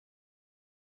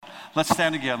Let's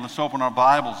stand again. Let's open our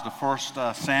Bibles to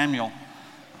 1 Samuel,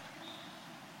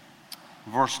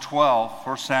 verse 12.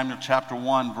 1 Samuel chapter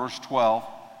 1, verse 12.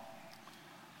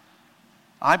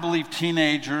 I believe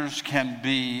teenagers can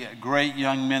be great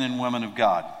young men and women of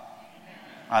God.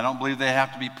 I don't believe they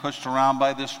have to be pushed around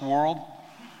by this world.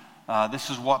 This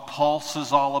is what Pulse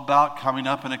is all about, coming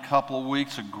up in a couple of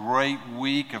weeks, a great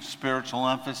week of spiritual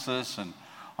emphasis. And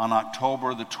on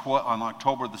October the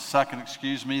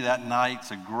 2nd, that night's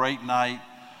a great night.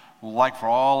 We'd like for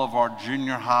all of our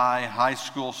junior high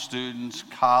school students,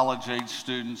 college-age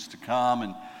students to come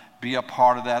and be a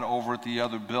part of that over at the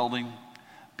other building.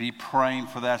 Be praying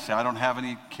for that. Say, I don't have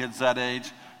any kids that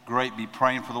age. Great, be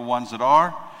praying for the ones that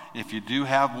are. If you do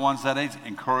have ones that age,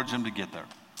 encourage them to get there.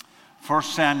 1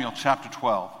 Samuel chapter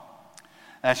 12.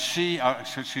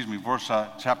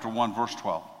 Chapter 1, verse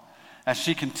 12. As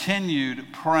she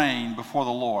continued praying before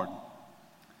the Lord,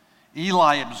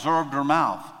 Eli observed her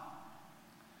mouth.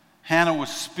 Hannah was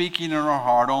speaking in her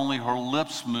heart, only her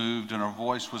lips moved and her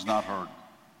voice was not heard.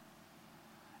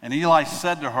 And Eli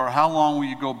said to her, How long will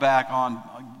you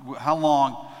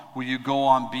go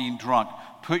on being drunk?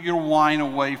 Put your wine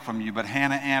away from you. But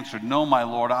Hannah answered, No, my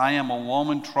Lord, I am a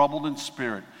woman troubled in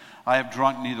spirit. I have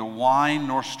drunk neither wine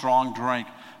nor strong drink,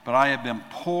 but I have been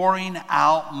pouring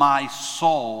out my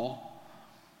soul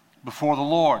before the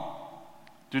Lord.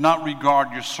 Do not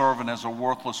regard your servant as a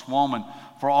worthless woman,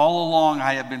 for all along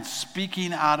I have been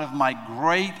speaking out of my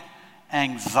great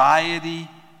anxiety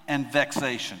and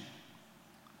vexation.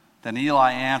 Then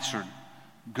Eli answered,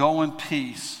 Go in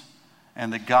peace,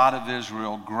 and the God of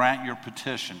Israel grant your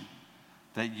petition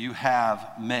that you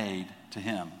have made to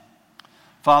him.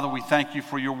 Father, we thank you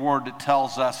for your word that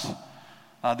tells us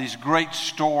these great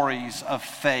stories of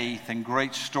faith and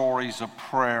great stories of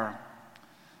prayer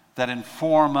that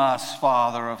inform us,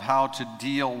 Father, of how to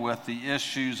deal with the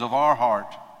issues of our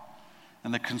heart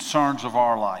and the concerns of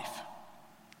our life.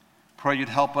 Pray you'd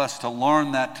help us to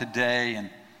learn that today and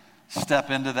step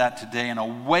into that today and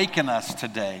awaken us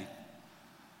today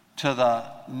to the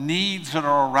needs that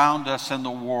are around us in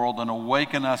the world and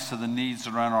awaken us to the needs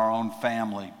that are in our own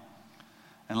family.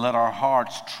 And let our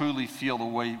hearts truly feel the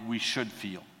way we should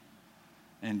feel.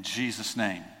 In Jesus'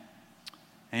 name,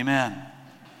 amen.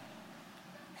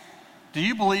 Do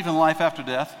you believe in life after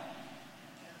death?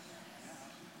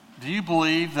 Do you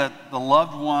believe that the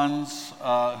loved ones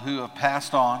who have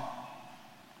passed on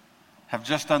have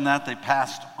just done that? They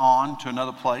passed on to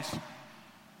another place?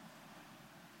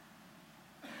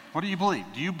 What do you believe?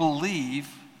 Do you believe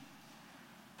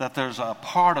that there's a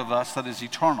part of us that is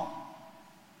eternal?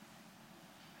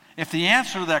 If the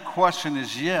answer to that question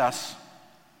is yes,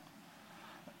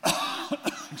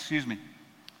 excuse me,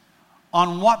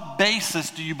 on what basis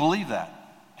do you believe that?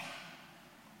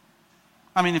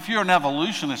 I mean, if you're an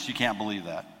evolutionist, you can't believe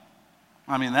that.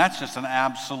 I mean, that's just an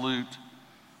absolute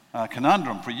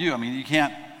conundrum for you. I mean, you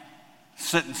can't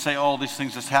sit and say, oh, these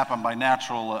things just happen by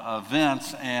natural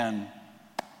events and,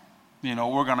 you know,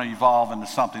 we're going to evolve into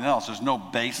something else. There's no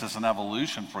basis in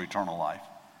evolution for eternal life.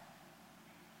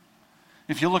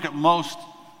 If you look at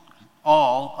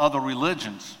all other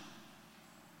religions,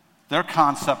 their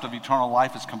concept of eternal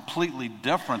life is completely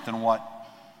different than what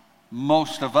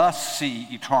most of us see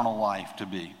eternal life to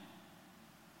be.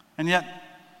 And yet,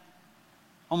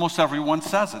 almost everyone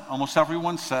says it. Almost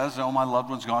everyone says, oh, my loved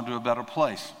one's gone to a better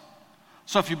place.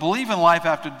 So if you believe in life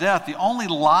after death, the only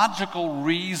logical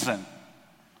reason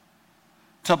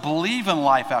to believe in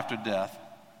life after death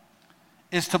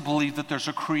is to believe that there's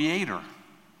a creator.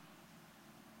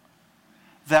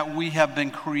 That we have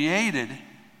been created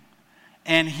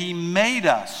and he made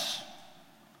us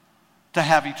to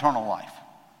have eternal life.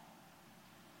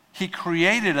 He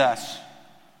created us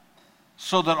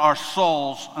so that our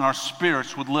souls and our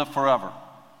spirits would live forever.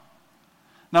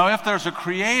 Now, if there's a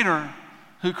creator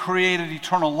who created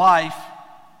eternal life,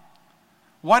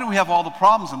 why do we have all the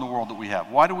problems in the world that we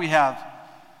have? Why do we have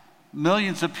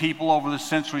millions of people over the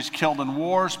centuries killed in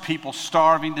wars, people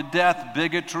starving to death,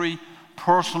 bigotry,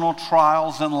 personal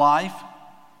trials in life?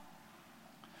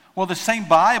 Well, the same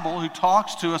Bible who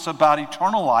talks to us about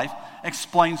eternal life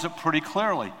explains it pretty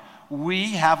clearly.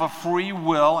 We have a free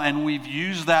will, and we've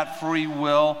used that free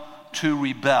will to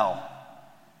rebel.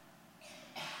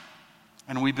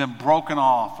 And we've been broken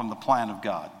off from the plan of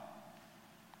God.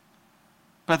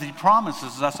 But he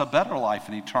promises us a better life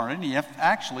in eternity. He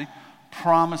actually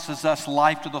promises us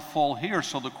life to the full here.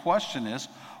 So the question is,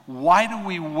 why do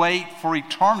we wait for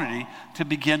eternity to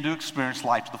begin to experience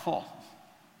life to the full?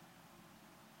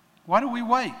 Why do we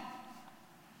wait?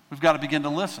 We've got to begin to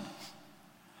listen.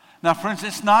 Now, friends,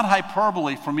 it's not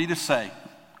hyperbole for me to say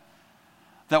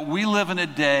that we live in a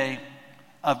day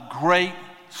of great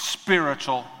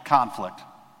spiritual conflict.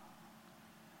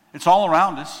 It's all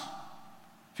around us.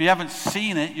 If you haven't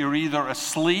seen it, you're either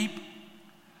asleep,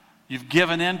 you've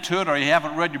given into it, or you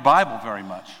haven't read your Bible very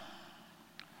much.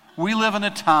 We live in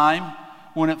a time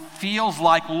when it feels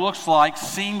like, looks like,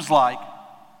 seems like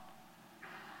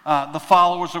the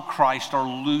followers of Christ are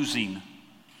losing.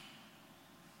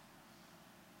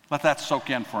 Let that soak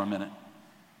in for a minute.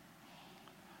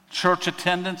 Church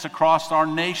attendance across our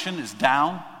nation is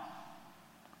down.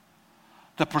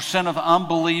 The percent of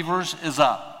unbelievers is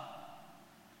up.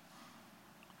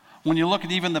 When you look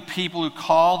at even the people who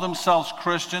call themselves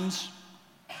Christians,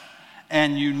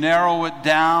 and you narrow it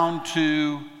down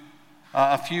to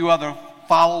a few other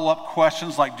follow-up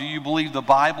questions like, do you believe the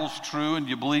Bible's true, and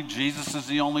do you believe Jesus is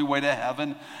the only way to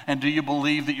heaven, and do you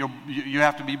believe that you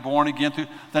have to be born again?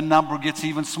 The number gets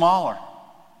even smaller.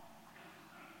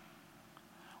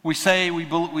 We say we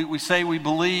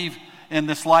believe in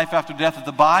this life after death that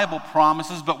the Bible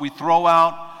promises, but we throw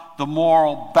out the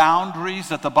moral boundaries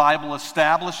that the Bible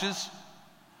establishes.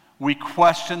 We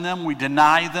question them, we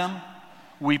deny them,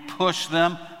 we push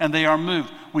them, and they are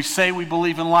moved. We say we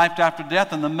believe in life after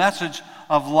death, and the message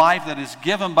of life that is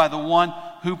given by the one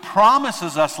who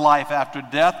promises us life after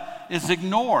death is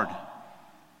ignored.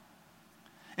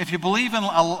 If you believe in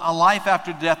a life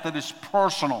after death that is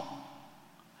personal,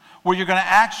 where you're going to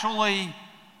actually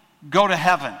go to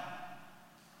heaven,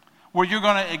 where you're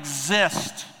going to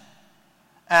exist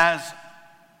as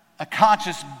a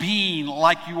conscious being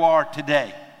like you are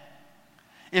today,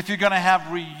 if you're going to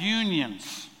have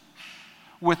reunions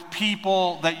with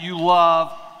people that you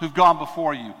love who've gone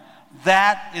before you,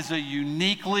 that is a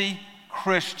uniquely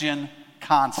Christian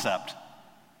concept.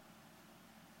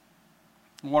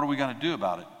 What are we going to do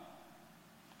about it?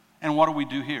 And what do we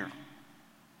do here?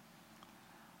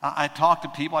 I talk to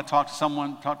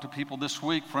people this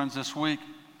week, friends this week,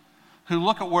 who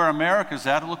look at where America's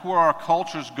at, look where our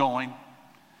culture's going,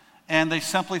 and they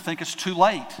simply think it's too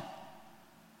late.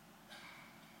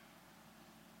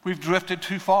 We've drifted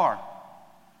too far.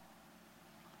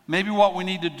 Maybe what we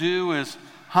need to do is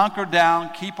hunker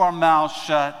down, keep our mouths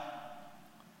shut,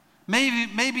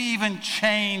 maybe even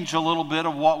change a little bit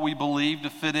of what we believe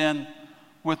to fit in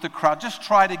with the crowd. Just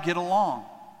try to get along.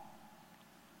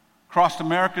 Across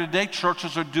America today,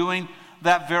 churches are doing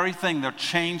that very thing. They're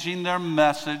changing their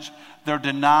message. They're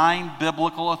denying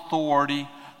biblical authority.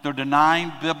 They're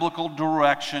denying biblical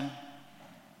direction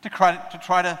to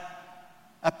try to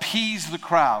appease the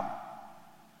crowd.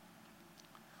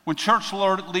 When church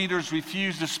leaders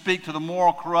refuse to speak to the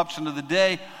moral corruption of the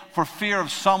day for fear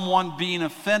of someone being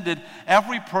offended,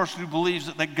 every person who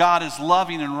believes that God is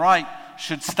loving and right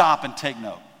should stop and take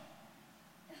note.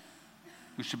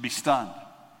 We should be stunned.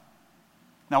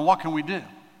 Now, what can we do?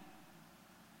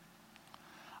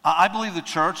 I believe the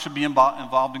church should be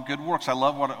involved in good works. I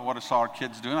love what I saw our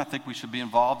kids doing. I think we should be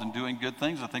involved in doing good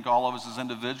things. I think all of us as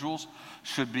individuals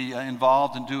should be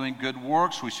involved in doing good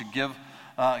works. We should give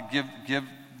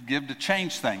to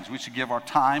change things. We should give our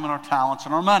time and our talents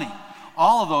and our money.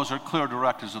 All of those are clear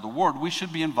directives of the Word. We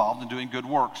should be involved in doing good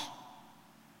works.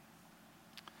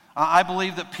 I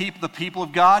believe that the people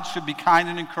of God should be kind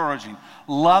and encouraging,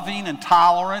 loving and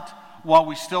tolerant while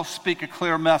we still speak a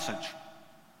clear message.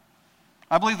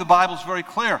 I believe the Bible is very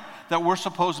clear that we're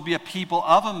supposed to be a people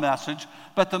of a message,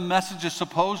 but the message is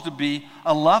supposed to be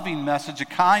a loving message, a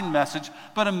kind message,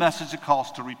 but a message that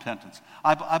calls to repentance.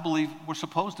 I believe we're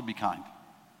supposed to be kind.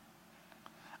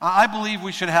 I believe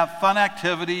we should have fun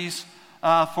activities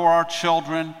for our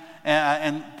children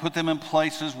and put them in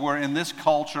places where in this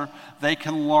culture they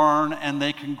can learn and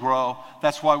they can grow.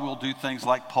 That's why we'll do things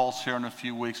like Pulse here in a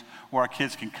few weeks, where our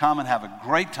kids can come and have a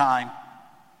great time,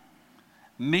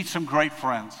 meet some great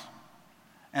friends,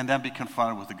 and then be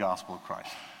confronted with the gospel of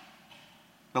Christ.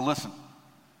 But listen,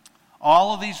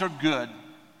 all of these are good.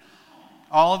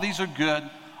 All of these are good.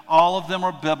 All of them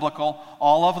are biblical.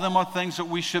 All of them are things that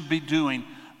we should be doing.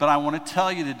 But I want to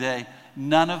tell you today,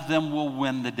 none of them will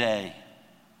win the day.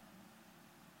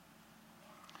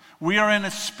 We are in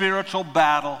a spiritual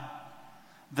battle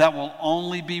that will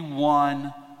only be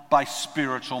won by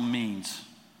spiritual means.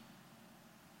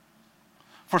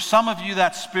 For some of you,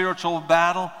 that spiritual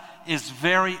battle is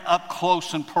very up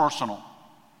close and personal.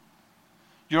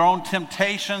 Your own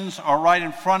temptations are right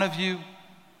in front of you.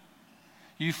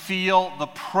 You feel the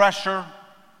pressure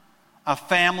of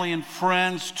family and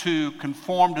friends to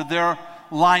conform to their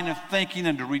line of thinking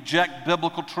and to reject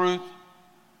biblical truth.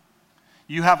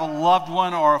 You have a loved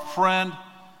one or a friend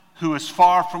who is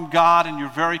far from God and you're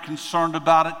very concerned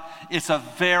about it. It's a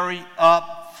very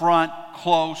upfront,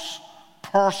 close,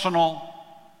 personal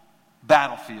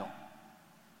battlefield.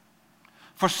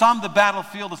 For some, the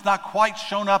battlefield has not quite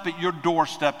shown up at your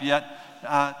doorstep yet.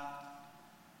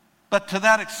 But to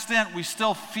that extent, we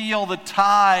still feel the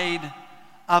tide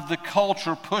of the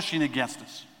culture pushing against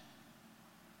us.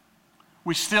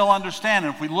 We still understand,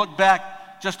 and if we look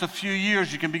back just a few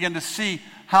years, you can begin to see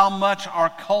how much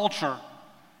our culture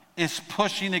is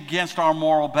pushing against our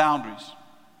moral boundaries.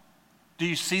 Do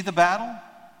you see the battle?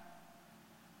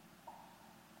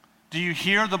 Do you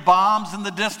hear the bombs in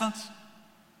the distance?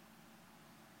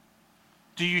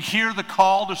 Do you hear the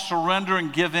call to surrender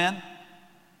and give in?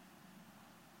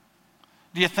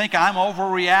 Do you think I'm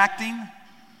overreacting?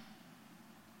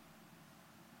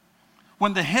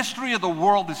 When the history of the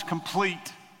world is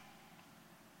complete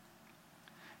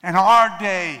and our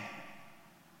day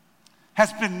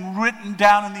has been written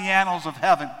down in the annals of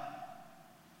heaven,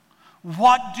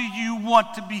 what do you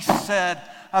want to be said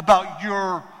about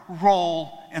your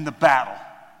role in the battle?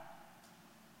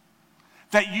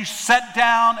 That you sat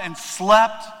down and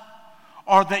slept,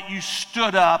 or that you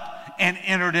stood up and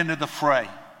entered into the fray?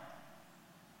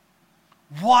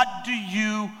 What do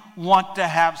you want to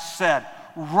have said?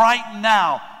 Right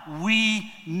now, we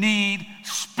need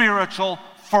spiritual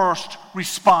first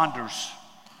responders.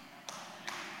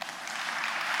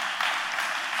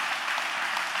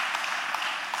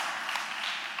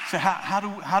 So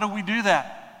how do we do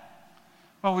that?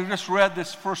 Well, we just read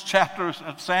this first chapter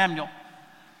of Samuel.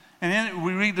 And then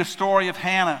we read the story of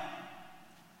Hannah.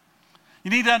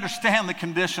 You need to understand the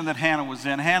condition that Hannah was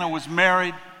in. Hannah was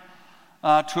married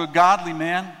to a godly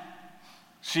man.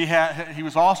 He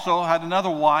was also had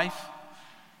another wife,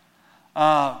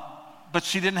 but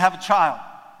she didn't have a child.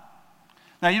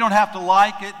 Now, you don't have to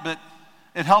like it, but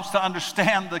it helps to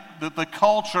understand the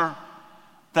culture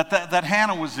that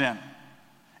Hannah was in.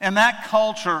 In that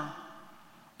culture,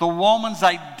 the woman's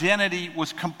identity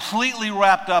was completely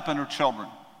wrapped up in her children.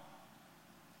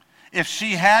 If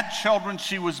she had children,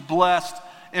 she was blessed.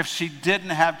 If she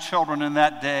didn't have children in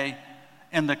that day,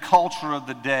 in the culture of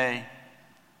the day,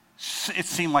 it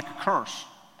seemed like a curse.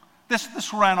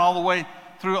 This ran all the way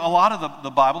through a lot of the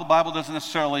Bible. The Bible doesn't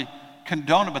necessarily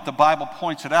condone it, but the Bible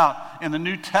points it out. In the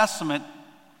New Testament,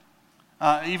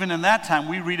 even in that time,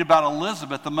 we read about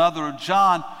Elizabeth, the mother of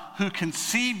John, who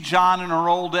conceived John in her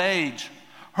old age.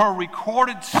 Her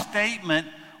recorded statement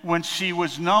when she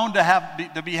was known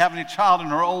to be having a child in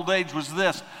her old age was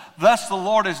this: "Thus the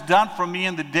Lord has done for me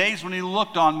in the days when he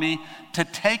looked on me to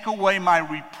take away my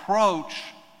reproach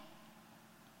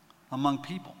among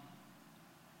people."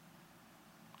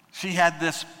 She had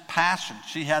this passion.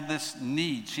 She had this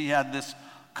need. She had this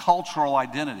cultural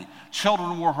identity.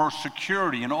 Children were her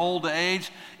security. In old age,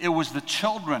 it was the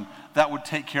children that would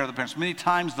take care of the parents. Many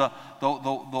times the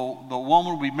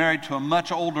woman would be married to a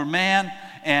much older man,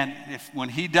 and when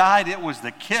he died, it was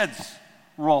the kids'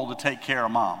 role to take care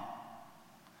of mom.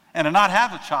 And to not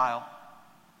have a child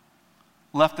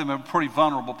left them in a pretty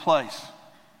vulnerable place.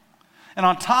 And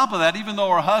on top of that, even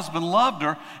though her husband loved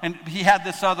her, and he had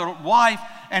this other wife,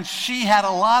 and she had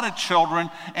a lot of children,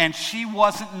 and she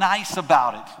wasn't nice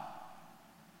about it.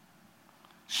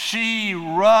 She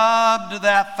rubbed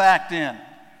that fact in.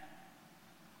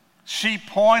 She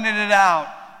pointed it out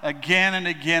again and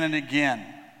again and again,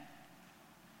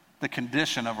 the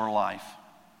condition of her life.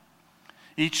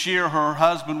 Each year, her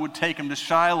husband would take him to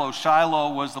Shiloh.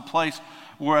 Shiloh was the place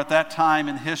where at that time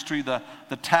in history the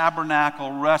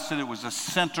tabernacle rested. It was a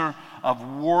center of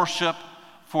worship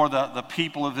for the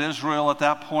people of Israel at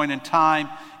that point in time.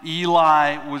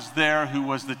 Eli was there, who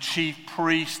was the chief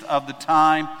priest of the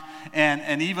time.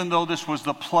 And even though this was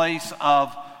the place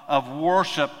of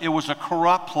worship, it was a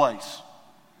corrupt place.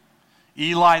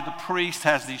 Eli the priest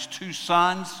has these two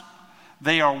sons.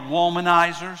 They are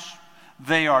womanizers.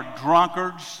 They are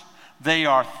drunkards. They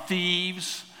are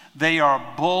thieves. They are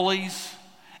bullies.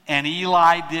 And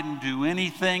Eli didn't do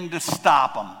anything to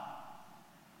stop them.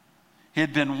 He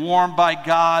had been warned by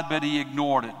God, but he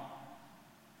ignored it.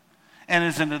 And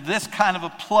it's into this kind of a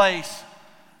place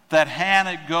that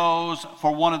Hannah goes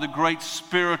for one of the great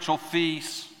spiritual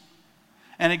feasts.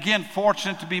 And again,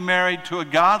 fortunate to be married to a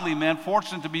godly man,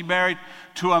 fortunate to be married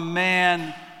to a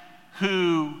man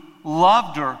who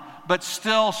loved her, but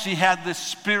still she had this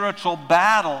spiritual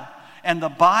battle. And the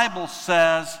Bible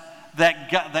says that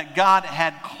God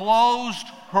had closed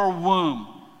her womb,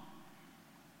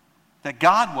 that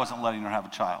God wasn't letting her have a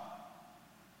child.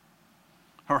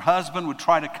 Her husband would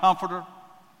try to comfort her.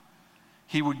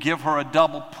 He would give her a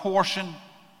double portion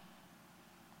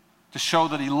to show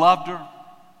that he loved her.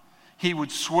 He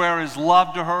would swear his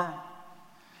love to her.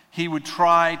 He would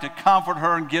try to comfort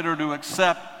her and get her to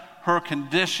accept her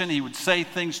condition. He would say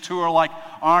things to her like,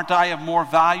 "Aren't I of more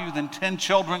value than 10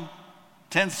 children,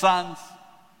 10 sons?"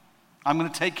 I'm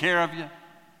going to take care of you.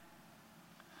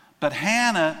 But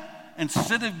Hannah,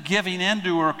 instead of giving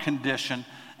into her condition,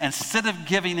 instead of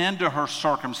giving into her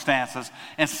circumstances,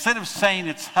 instead of saying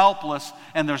it's helpless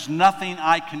and there's nothing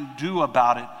I can do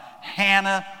about it,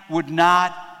 Hannah would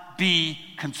not be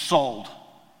consoled.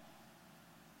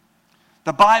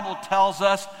 The Bible tells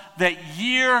us that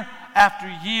year after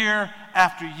year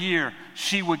after year,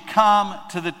 she would come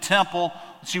to the temple,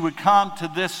 she would come to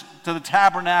the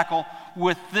tabernacle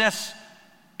with this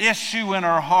issue in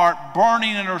her heart,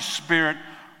 burning in her spirit,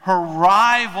 her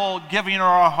rival giving her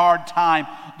a hard time,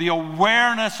 the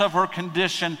awareness of her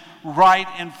condition right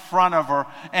in front of her.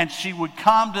 And she would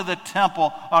come to the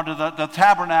temple, or to the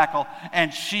tabernacle,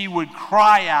 and she would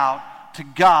cry out to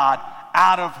God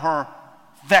out of her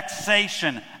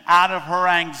vexation, out of her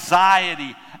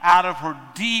anxiety, out of her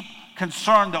deep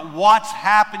concern that what's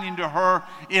happening to her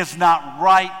is not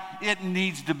right. It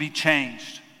needs to be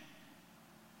changed.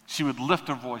 She would lift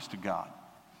her voice to God.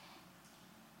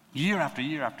 Year after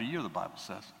year after year, the Bible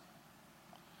says.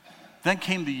 Then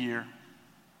came the year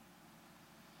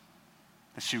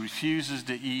that she refuses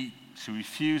to eat. She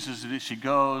refuses to eat. She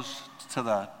goes to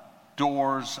the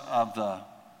doors of the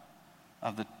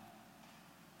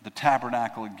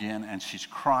tabernacle again, and she's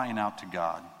crying out to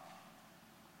God.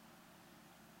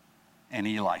 And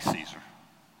Eli sees her.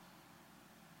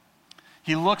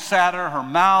 He looks at her. Her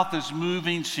mouth is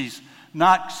moving. She's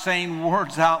not saying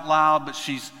words out loud, but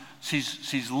she's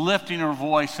lifting her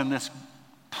voice in this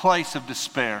place of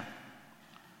despair,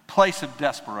 place of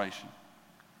desperation.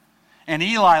 And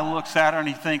Eli looks at her and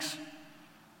he thinks,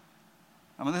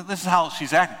 I mean, this is how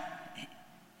she's acting.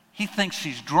 He thinks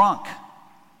she's drunk.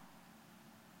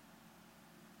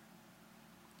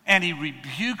 And he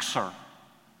rebukes her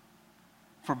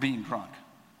for being drunk.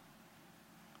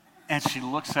 And she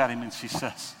looks at him and she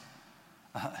says,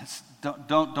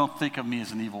 don't think of me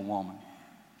as an evil woman.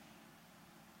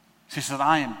 She said,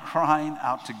 I am crying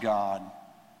out to God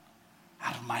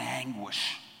out of my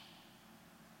anguish.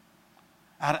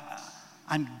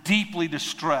 I'm deeply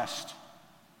distressed.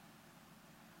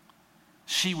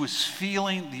 She was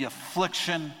feeling the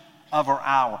affliction of her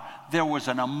hour. There was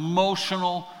an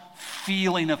emotional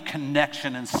feeling of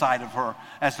connection inside of her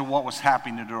as to what was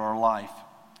happening to her life.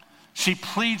 She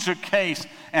pleads her case,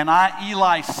 and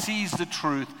Eli sees the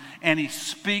truth, and he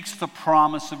speaks the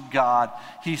promise of God.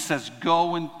 He says,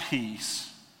 go in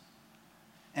peace,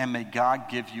 and may God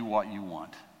give you what you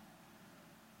want.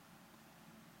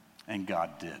 And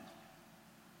God did.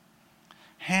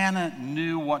 Hannah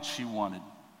knew what she wanted.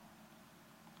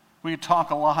 We could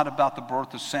talk a lot about the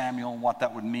birth of Samuel and what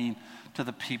that would mean to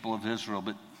the people of Israel,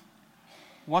 but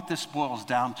what this boils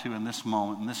down to in this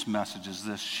moment, in this message, is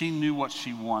this. She knew what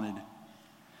she wanted,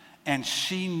 and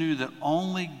she knew that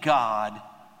only God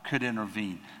could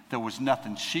intervene. There was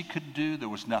nothing she could do. There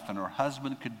was nothing her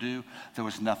husband could do. There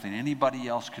was nothing anybody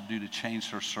else could do to change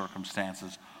her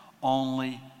circumstances.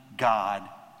 Only God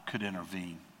could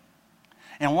intervene.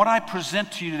 And what I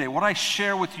present to you today, what I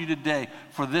share with you today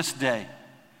for this day,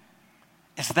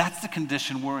 is that's the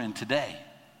condition we're in today.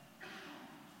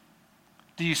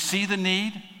 Do you see the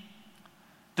need?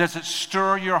 Does it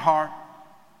stir your heart?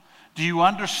 Do you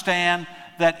understand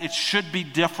that it should be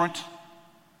different?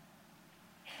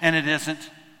 And it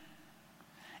isn't.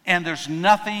 And there's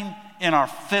nothing in our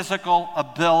physical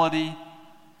ability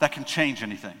that can change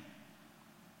anything.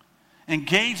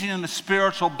 Engaging in the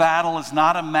spiritual battle is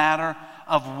not a matter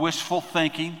of wishful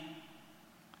thinking.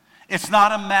 It's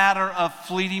not a matter of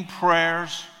fleeting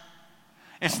prayers.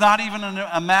 It's not even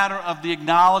a matter of the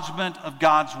acknowledgement of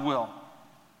God's will.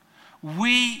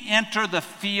 We enter the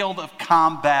field of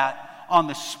combat on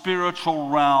the spiritual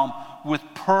realm with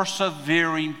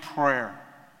persevering prayer,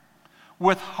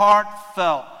 with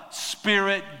heartfelt,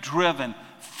 spirit-driven,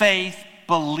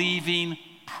 faith-believing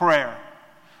prayer.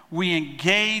 We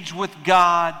engage with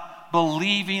God,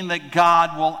 believing that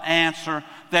God will answer,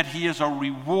 that He is a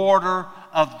rewarder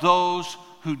of those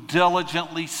who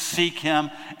diligently seek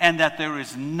Him, and that there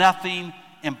is nothing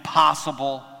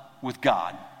impossible with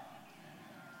God.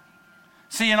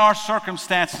 See, in our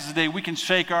circumstances today, we can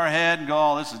shake our head and go,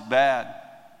 oh, this is bad.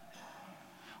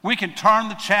 We can turn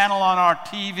the channel on our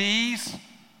TVs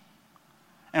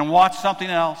and watch something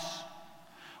else.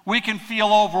 We can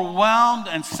feel overwhelmed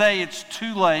and say it's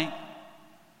too late.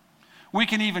 We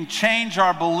can even change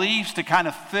our beliefs to kind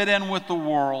of fit in with the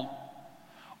world.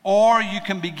 Or you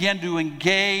can begin to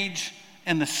engage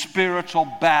in the spiritual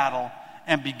battle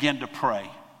and begin to pray.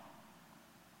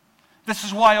 This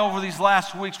is why over these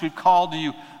last weeks we've called to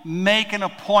you, make an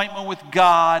appointment with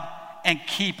God and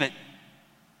keep it.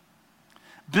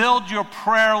 Build your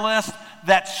prayer list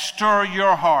that stir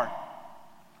your heart.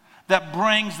 that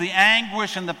brings the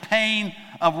anguish and the pain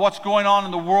of what's going on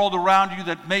in the world around you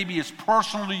that maybe is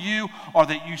personal to you or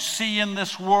that you see in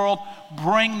this world,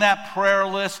 bring that prayer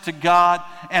list to God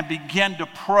and begin to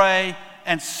pray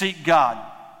and seek God.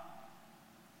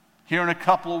 Here in a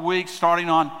couple of weeks, starting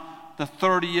on the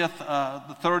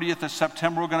 30th of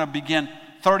September, we're going to begin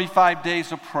 35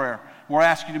 days of prayer. We're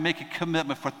asking you to make a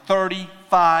commitment for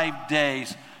 35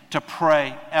 days to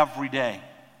pray every day.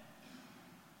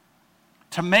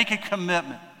 To make a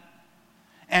commitment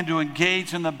and to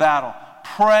engage in the battle.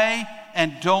 Pray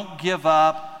and don't give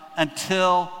up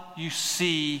until you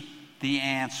see the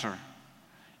answer.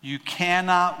 You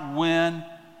cannot win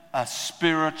a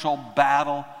spiritual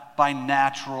battle by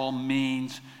natural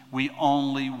means. We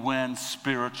only win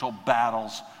spiritual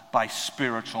battles by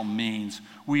spiritual means.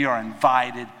 We are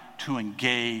invited to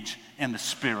engage in the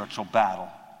spiritual battle.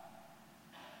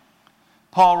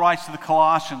 Paul writes to the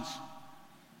Colossians,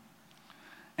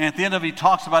 and at the end of it, he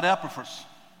talks about Epaphras.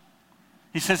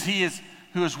 He says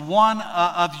who is one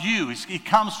of you. He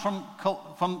comes from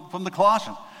the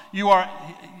Colossians. You are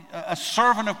a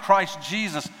servant of Christ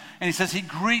Jesus. And he says he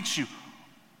greets you.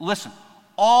 Listen,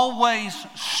 always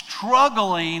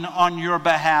struggling on your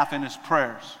behalf in his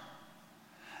prayers,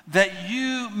 that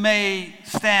you may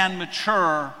stand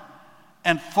mature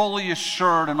and fully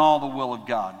assured in all the will of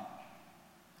God.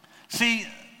 See,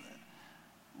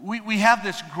 we have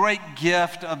this great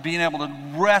gift of being able to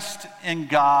rest in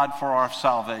God for our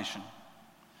salvation.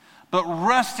 But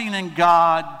resting in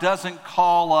God doesn't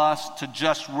call us to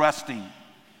just resting.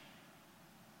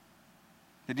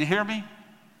 Did you hear me?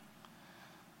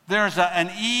 There's an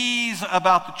ease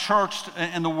about the church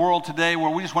in the world today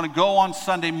where we just want to go on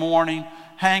Sunday morning,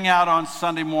 hang out on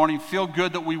Sunday morning, feel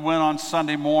good that we went on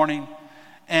Sunday morning,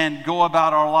 and go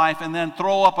about our life, and then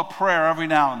throw up a prayer every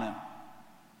now and then.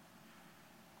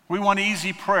 We want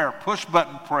easy prayer, push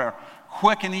button prayer,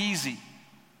 quick and easy.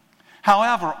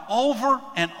 However, over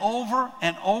and over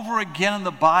and over again in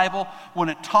the Bible, when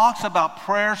it talks about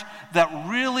prayers that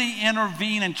really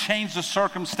intervene and change the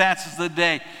circumstances of the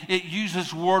day, it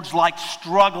uses words like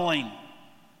struggling.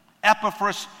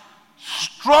 Epaphras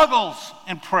struggles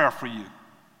in prayer for you.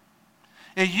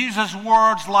 It uses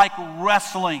words like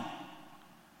wrestling.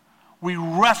 We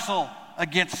wrestle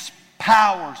against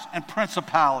powers and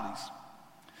principalities.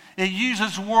 It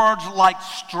uses words like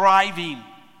striving,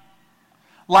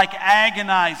 like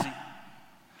agonizing,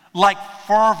 like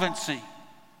fervency.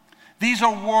 These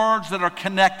are words that are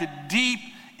connected deep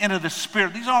into the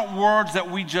Spirit. These aren't words that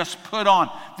we just put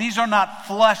on. These are not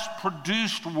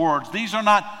flesh-produced words. These are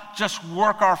not just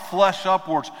work our flesh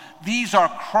upwards. These are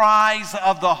cries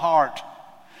of the heart.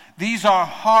 These are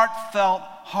heartfelt,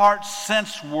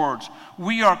 heart-sensed words.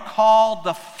 We are called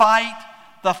to fight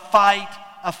the fight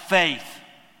of faith,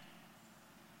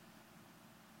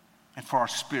 and for our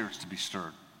spirits to be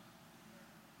stirred.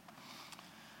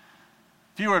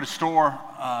 If you were at a store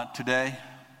today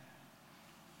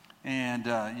and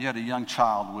you had a young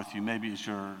child with you, maybe it's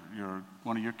your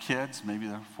one of your kids, maybe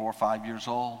they're 4 or 5 years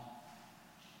old,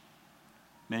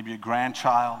 maybe a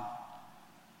grandchild,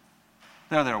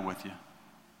 they're there with you.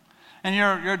 And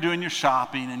you're doing your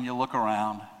shopping and you look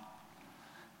around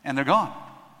and they're gone.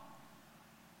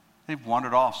 They've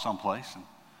wandered off someplace. And,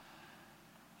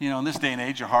 in this day and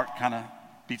age, your heart kind of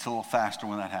beats a little faster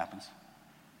when that happens.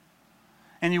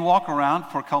 And you walk around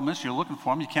for a couple minutes, you're looking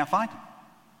for them, you can't find them.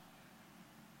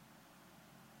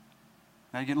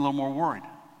 Now you're getting a little more worried.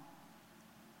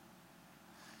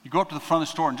 You go up to the front of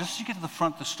the store, and just as you get to the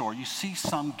front of the store, you see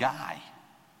some guy.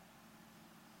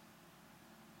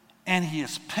 And he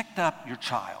has picked up your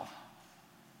child.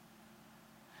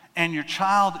 And your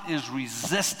child is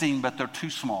resisting, but they're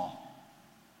too small.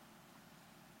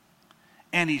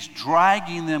 And he's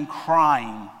dragging them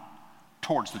crying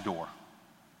towards the door.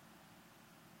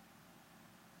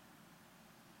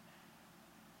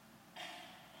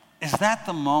 Is that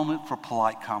the moment for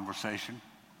polite conversation?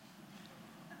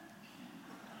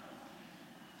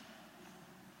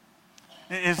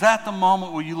 Is that the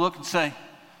moment where you look and say,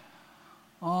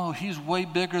 oh, he's way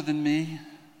bigger than me.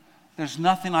 There's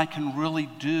nothing I can really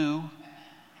do.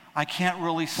 I can't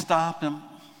really stop him.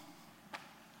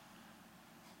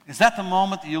 Is that the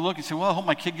moment that you look and say, well, I hope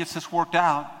my kid gets this worked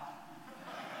out?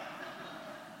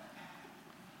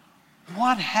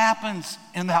 What happens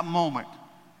in that moment?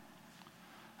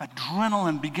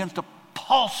 Adrenaline begins to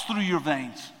pulse through your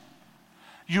veins.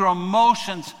 Your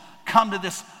emotions come to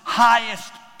this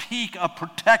highest peak of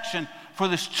protection for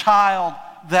this child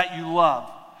that you love.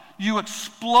 You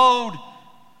explode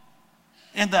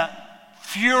in the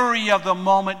fury of the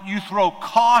moment. You throw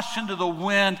caution to the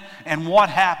wind, and what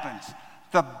happens?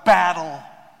 The battle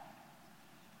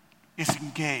is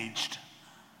engaged.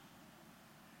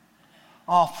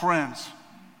 Oh, friends,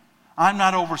 I'm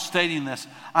not overstating this.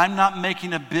 I'm not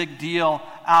making a big deal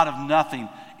out of nothing.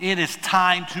 It is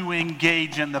time to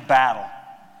engage in the battle.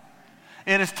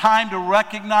 It is time to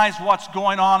recognize what's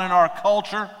going on in our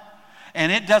culture.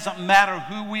 And it doesn't matter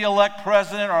who we elect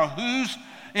president or who's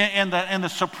in the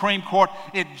Supreme Court.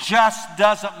 It just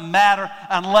doesn't matter.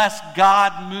 Unless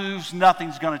God moves,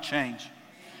 nothing's going to change.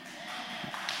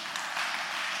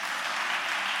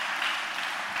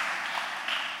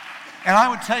 And I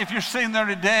would tell you, if you're sitting there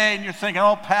today and you're thinking,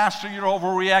 oh, Pastor, you're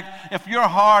overreacting. If your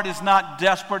heart is not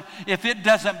desperate, if it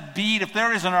doesn't beat, if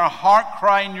there isn't a heart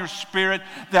cry in your spirit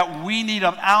that we need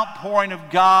an outpouring of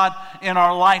God in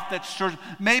our life that stirs,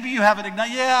 maybe you haven't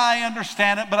ignited. Yeah, I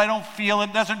understand it, but I don't feel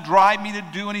it. It doesn't drive me to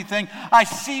do anything. I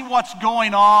see what's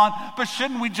going on, but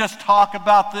shouldn't we just talk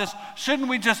about this? Shouldn't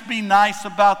we just be nice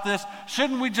about this?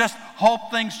 Shouldn't we just hope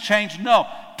things change? No,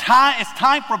 it's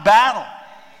time for battle.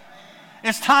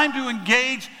 It's time to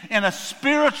engage in a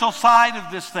spiritual side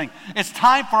of this thing. It's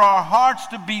time for our hearts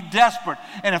to be desperate.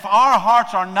 And if our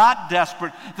hearts are not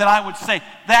desperate, then I would say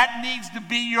that needs to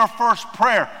be your first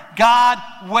prayer. God,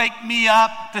 wake me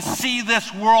up to see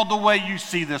this world the way you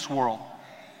see this world.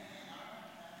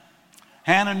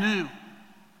 Hannah knew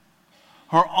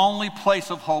her only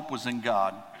place of hope was in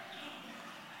God.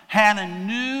 Hannah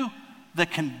knew the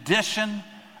condition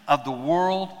of the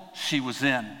world she was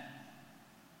in.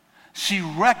 She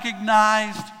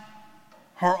recognized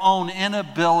her own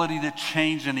inability to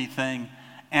change anything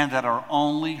and that her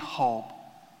only hope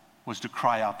was to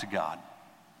cry out to God.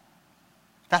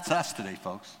 That's us today,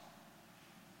 folks.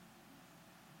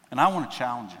 And I want to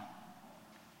challenge you.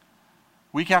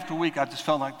 Week after week, I just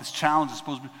felt like this challenge is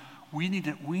supposed to be,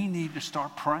 we need to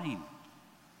start praying.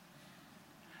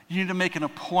 You need to make an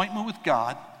appointment with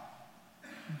God,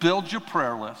 build your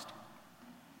prayer list.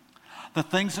 The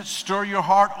things that stir your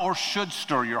heart or should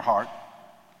stir your heart.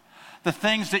 The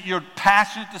things that you're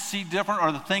passionate to see different,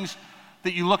 or the things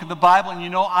that you look at the Bible and you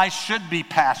know, I should be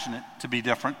passionate to be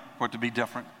different, or to be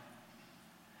different.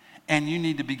 And you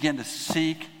need to begin to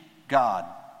seek God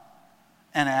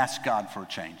and ask God for a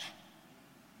change.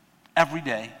 Every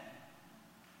day.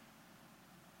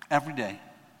 Every day.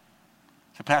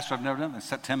 So, Pastor, I've never done this.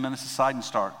 Set 10 minutes aside and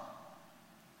start.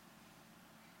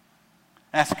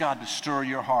 Ask God to stir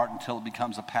your heart until it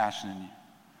becomes a passion in you.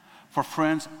 For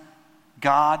friends,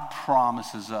 God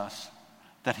promises us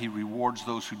that He rewards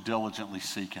those who diligently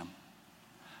seek Him.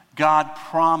 God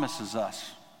promises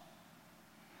us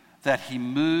that He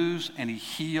moves and He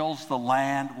heals the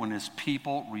land when His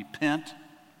people repent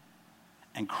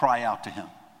and cry out to Him.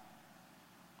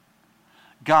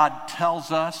 God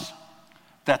tells us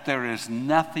that there is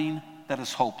nothing that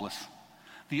is hopeless.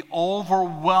 The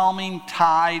overwhelming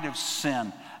tide of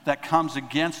sin that comes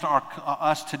against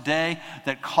us today,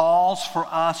 that calls for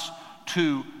us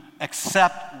to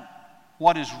accept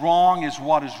what is wrong is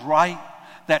what is right,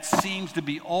 that seems to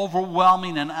be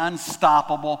overwhelming and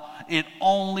unstoppable. It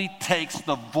only takes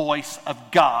the voice of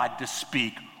God to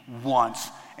speak once,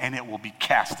 and it will be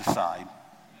cast aside.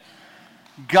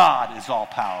 God is all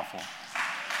powerful.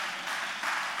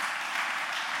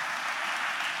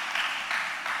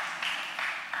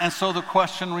 And so the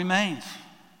question remains.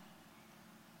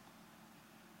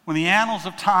 When the annals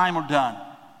of time are done,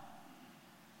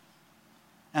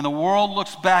 and the world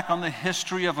looks back on the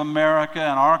history of America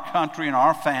and our country and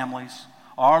our families,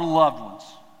 our loved ones,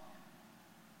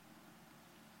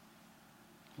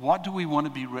 what do we want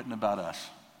to be written about us?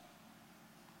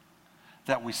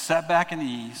 That we sat back in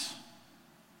ease,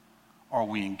 or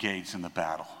we engaged in the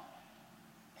battle?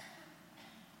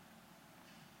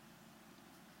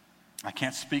 I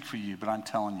can't speak for you, but I'm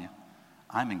telling you,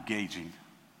 I'm engaging.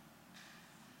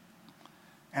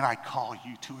 And I call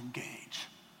you to engage.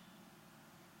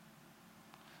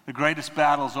 The greatest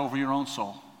battle is over your own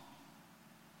soul.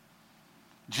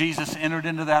 Jesus entered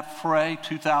into that fray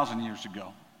 2,000 years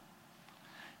ago.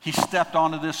 He stepped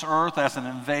onto this earth as an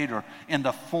invader in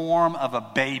the form of a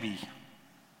baby.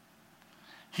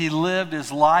 He lived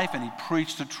his life and he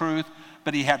preached the truth,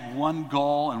 but he had one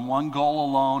goal and one goal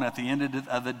alone at the end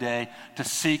of the day, to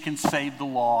seek and save the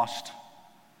lost.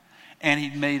 And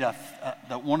he made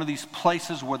one of these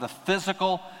places where the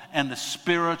physical and the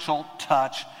spiritual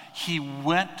touch. He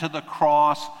went to the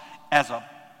cross as a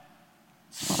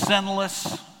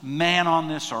sinless man on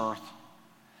this earth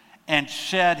and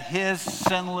shed his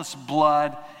sinless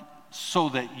blood so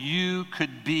that you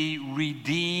could be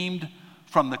redeemed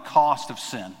from the cost of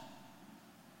sin.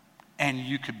 And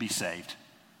you could be saved.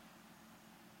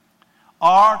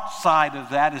 Our side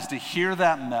of that is to hear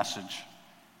that message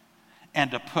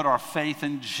and to put our faith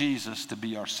in Jesus to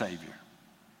be our Savior.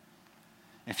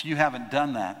 If you haven't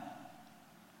done that,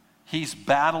 He's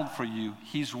battled for you.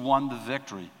 He's won the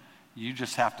victory. You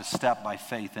just have to step by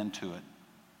faith into it,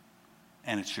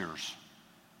 and it's yours.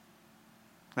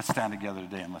 Let's stand together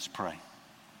today and let's pray.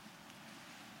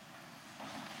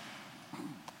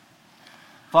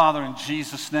 Father, in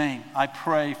Jesus' name, I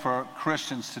pray for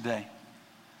Christians today,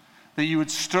 that you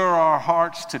would stir our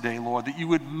hearts today, Lord, that you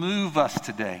would move us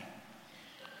today,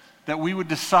 that we would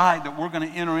decide that we're going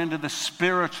to enter into the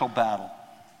spiritual battle,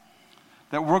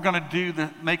 that we're going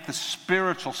to make the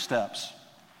spiritual steps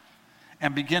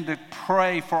and begin to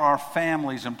pray for our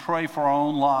families and pray for our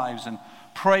own lives and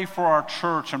pray for our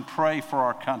church and pray for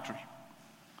our country.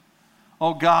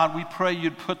 Oh God, we pray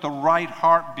you'd put the right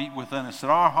heartbeat within us, that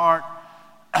our heart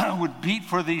would beat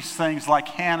for these things like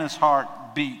Hannah's heart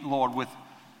beat, Lord.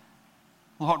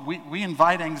 Lord, we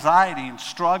invite anxiety and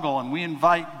struggle, and we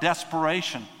invite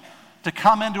desperation to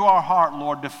come into our heart,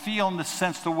 Lord, to feel and to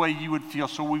sense the way you would feel,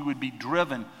 so we would be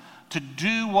driven to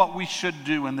do what we should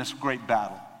do in this great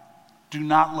battle. Do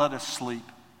not let us sleep.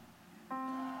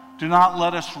 Do not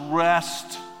let us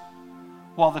rest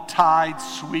while the tide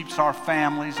sweeps our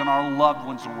families and our loved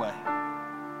ones away.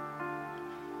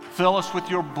 Fill us with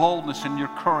your boldness and your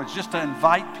courage just to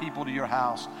invite people to your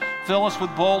house. Fill us with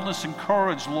boldness and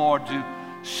courage, Lord, to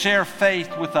share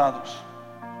faith with others.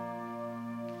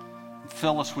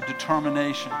 Fill us with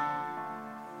determination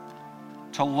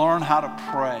to learn how to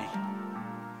pray,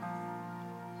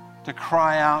 to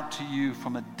cry out to you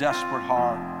from a desperate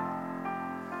heart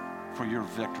for your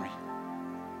victory.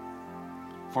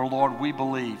 For Lord, we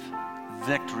believe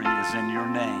victory is in your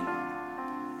name,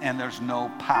 and there's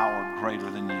no power greater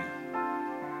than you.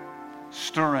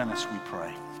 Stir in us, we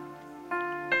pray.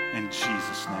 In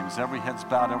Jesus' name. As every head's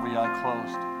bowed, every eye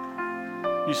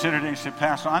closed. You sit here today and say,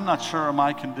 Pastor, I'm not sure of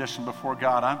my condition before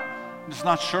God. I'm just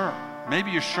not sure.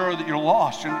 Maybe you're sure that you're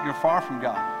lost, you're far from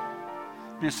God.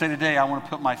 You say today, I want to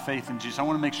put my faith in Jesus. I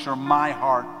want to make sure my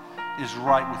heart is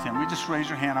right with Him. We just raise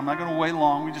your hand. I'm not going to wait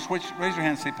long. We just raise your hand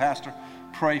and say, Pastor,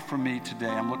 pray for me today.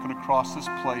 I'm looking across this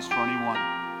place for anyone.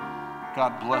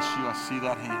 God bless you. I see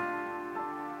that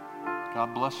hand.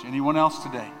 God bless you. Anyone else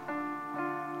today?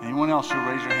 Anyone else, you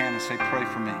raise your hand and say, pray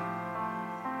for me.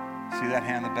 See that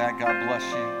hand in the back? God bless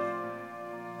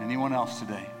you. Anyone else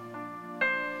today?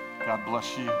 God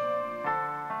bless you.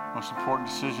 Most important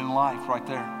decision in life right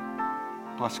there.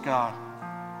 Bless God.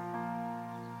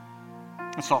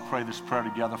 Let's all pray this prayer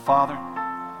together. Father,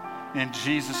 in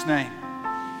Jesus' name,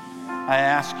 I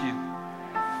ask you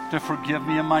to forgive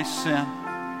me of my sin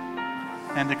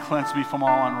and to cleanse me from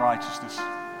all unrighteousness.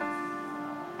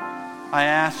 I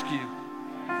ask you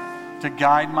to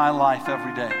guide my life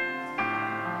every day.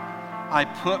 I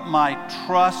put my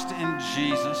trust in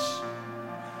Jesus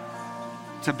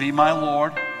to be my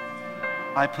Lord.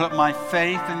 I put my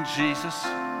faith in Jesus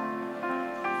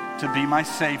to be my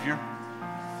Savior.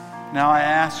 Now I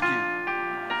ask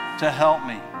you to help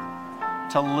me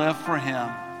to live for Him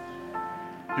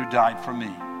who died for me.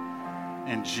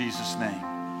 In Jesus' name,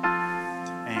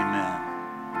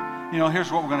 amen. You know,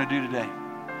 here's what we're going to do today.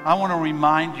 I want to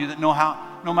remind you that no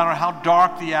matter how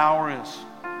dark the hour is,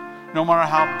 no matter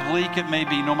how bleak it may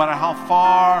be, no matter how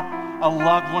far a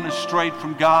loved one is strayed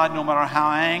from God, no matter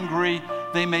how angry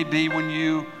they may be when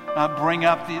you bring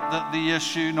up the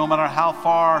issue, no matter how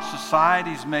far our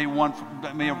societies may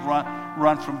have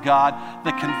run from God,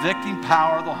 the convicting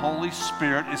power of the Holy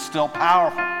Spirit is still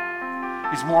powerful.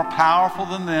 He's more powerful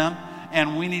than them,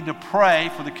 and we need to pray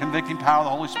for the convicting power of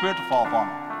the Holy Spirit to fall upon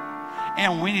them.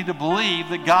 And we need to believe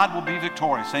that God will be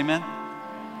victorious. Amen?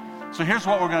 So here's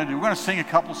what we're going to do. We're going to sing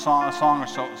a song or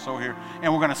so here,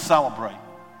 and we're going to celebrate.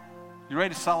 You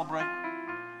ready to celebrate?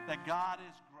 That God is